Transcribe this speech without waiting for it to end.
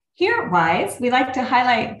Here at WISE, we like to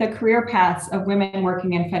highlight the career paths of women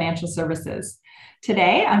working in financial services.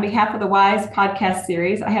 Today, on behalf of the WISE podcast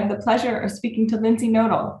series, I have the pleasure of speaking to Lindsey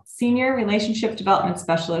Knodel, Senior Relationship Development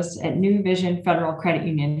Specialist at NuVision Federal Credit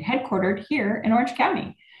Union, headquartered here in Orange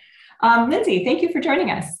County. Lindsey, thank you for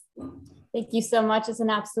joining us. Thank you so much. It's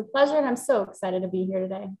an absolute pleasure, and I'm so excited to be here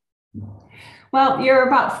today. Well, you're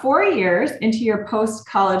about 4 years into your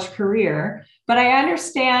post-college career, but I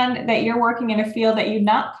understand that you're working in a field that you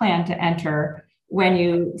not planned to enter when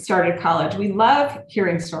you started college. We love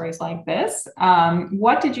hearing stories like this.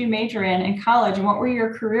 What did you major in college, and what were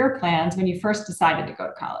your career plans when you first decided to go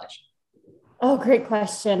to college? Oh, great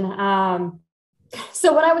question.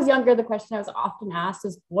 So when I was younger, the question I was often asked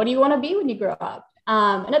is, what do you want to be when you grow up?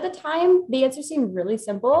 And at the time, the answer seemed really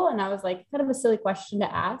simple, and I was like, kind of a silly question to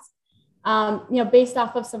ask. Based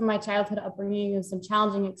off of some of my childhood upbringing and some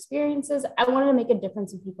challenging experiences, I wanted to make a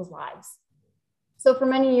difference in people's lives. So for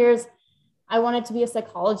many years, I wanted to be a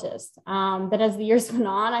psychologist. But as the years went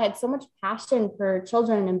on, I had so much passion for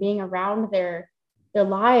children and being around their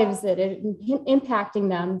lives that it impacting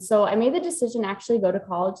them. So I made the decision to actually go to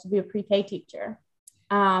college to be a pre-K teacher.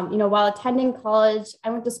 While attending college,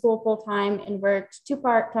 I went to school full time and worked 2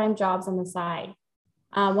 part-time jobs on the side.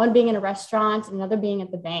 One being in a restaurant, and another being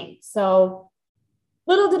at the bank. So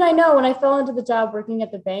little did I know when I fell into the job working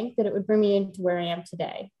at the bank that it would bring me into where I am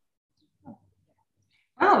today.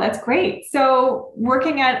 Oh, that's great. So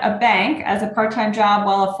working at a bank as a part-time job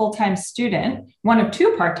while a full-time student, one of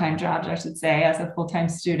 2 part-time jobs, I should say, as a full-time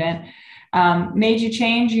student, made you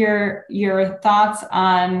change your thoughts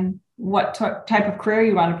on what type of career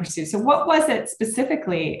you want to pursue. So what was it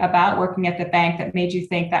specifically about working at the bank that made you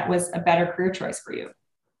think that was a better career choice for you?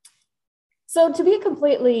 So to be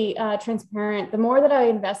completely transparent, the more that I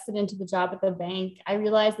invested into the job at the bank, I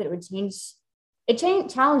realized that it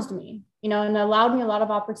challenged me, and allowed me a lot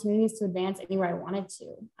of opportunities to advance anywhere I wanted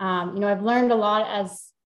to. I've learned a lot as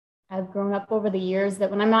I've grown up over the years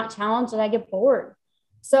that when I'm not challenged, I get bored.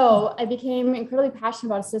 So I became incredibly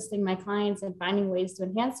passionate about assisting my clients and finding ways to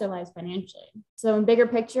enhance their lives financially. So in bigger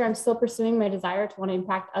picture, I'm still pursuing my desire to want to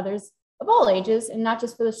impact others of all ages, and not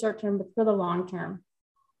just for the short term, but for the long term.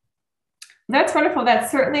 That's wonderful.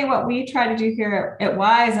 That's certainly what we try to do here at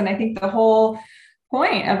WISE. And I think the whole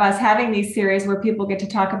point of us having these series where people get to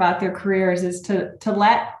talk about their careers is to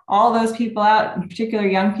let all those people out, in particular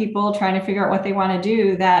young people trying to figure out what they want to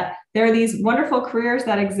do, that there are these wonderful careers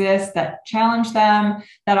that exist that challenge them,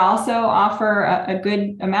 that also offer a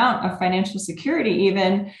good amount of financial security,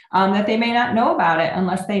 even that they may not know about it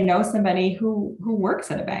unless they know somebody who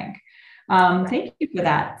works at a bank. Thank you for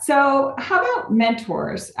that. So how about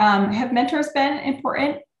mentors? Have mentors been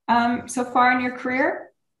important so far in your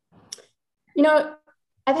career?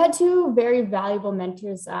 I've had 2 very valuable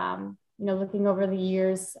mentors, looking over the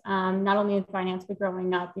years, not only in finance, but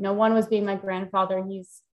growing up. One was being my grandfather.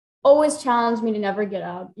 He's always challenged me to never get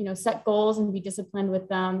up, set goals and be disciplined with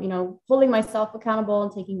them, holding myself accountable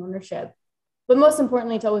and taking ownership. But most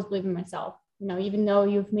importantly, to always believe in myself. Even though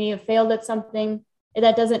you may have failed at something,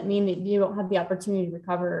 that doesn't mean that you don't have the opportunity to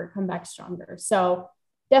recover or come back stronger. So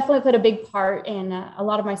definitely played a big part in a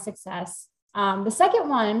lot of my success. The second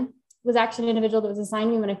one was actually an individual that was assigned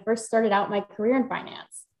to me when I first started out my career in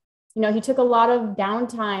finance. He took a lot of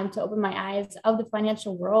downtime to open my eyes of the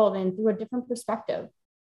financial world and through a different perspective.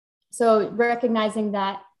 So recognizing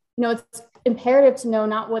that, it's imperative to know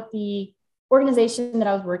not what the organization that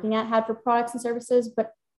I was working at had for products and services,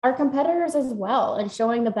 but our competitors as well, and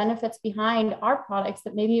showing the benefits behind our products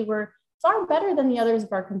that maybe were far better than the others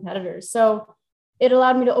of our competitors. So it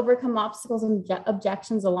allowed me to overcome obstacles and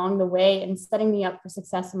objections along the way, and setting me up for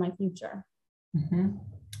success in my future. Mm-hmm.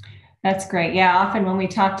 That's great. Yeah, often when we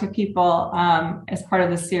talk to people as part of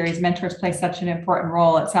the series, mentors play such an important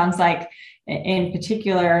role. It sounds like in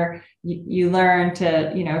particular, you learn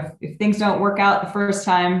to, if things don't work out the first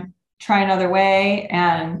time, try another way,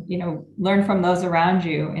 and, learn from those around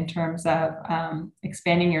you in terms of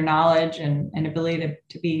expanding your knowledge and ability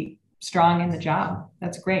to be strong in the job.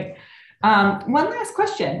 That's great. One last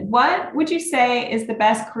question. What would you say is the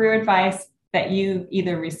best career advice that you've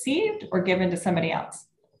either received or given to somebody else?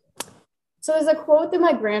 So there's a quote that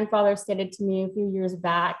my grandfather stated to me a few years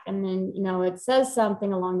back. And then, it says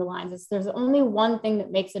something along the lines of, there's only one thing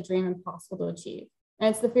that makes a dream impossible to achieve. And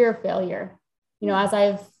it's the fear of failure. As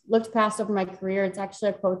I've looked past over my career, it's actually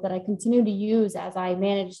a quote that I continue to use as I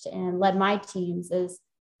managed and led my teams, is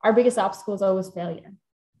our biggest obstacle is always failure.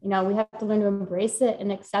 We have to learn to embrace it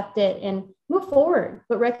and accept it and move forward,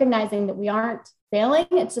 but recognizing that we aren't failing,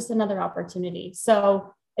 it's just another opportunity.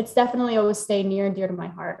 So it's definitely always stayed near and dear to my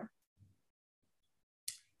heart.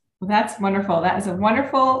 Well, that's wonderful. That is a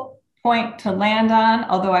wonderful point to land on,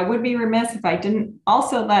 although I would be remiss if I didn't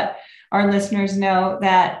also let our listeners know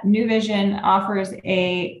that NuVision offers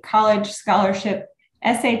a college scholarship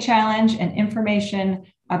essay challenge, and information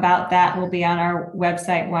about that will be on our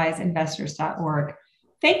website, wiseinvestors.org.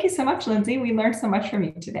 Thank you so much, Lindsey. We learned so much from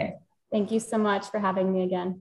you today. Thank you so much for having me again.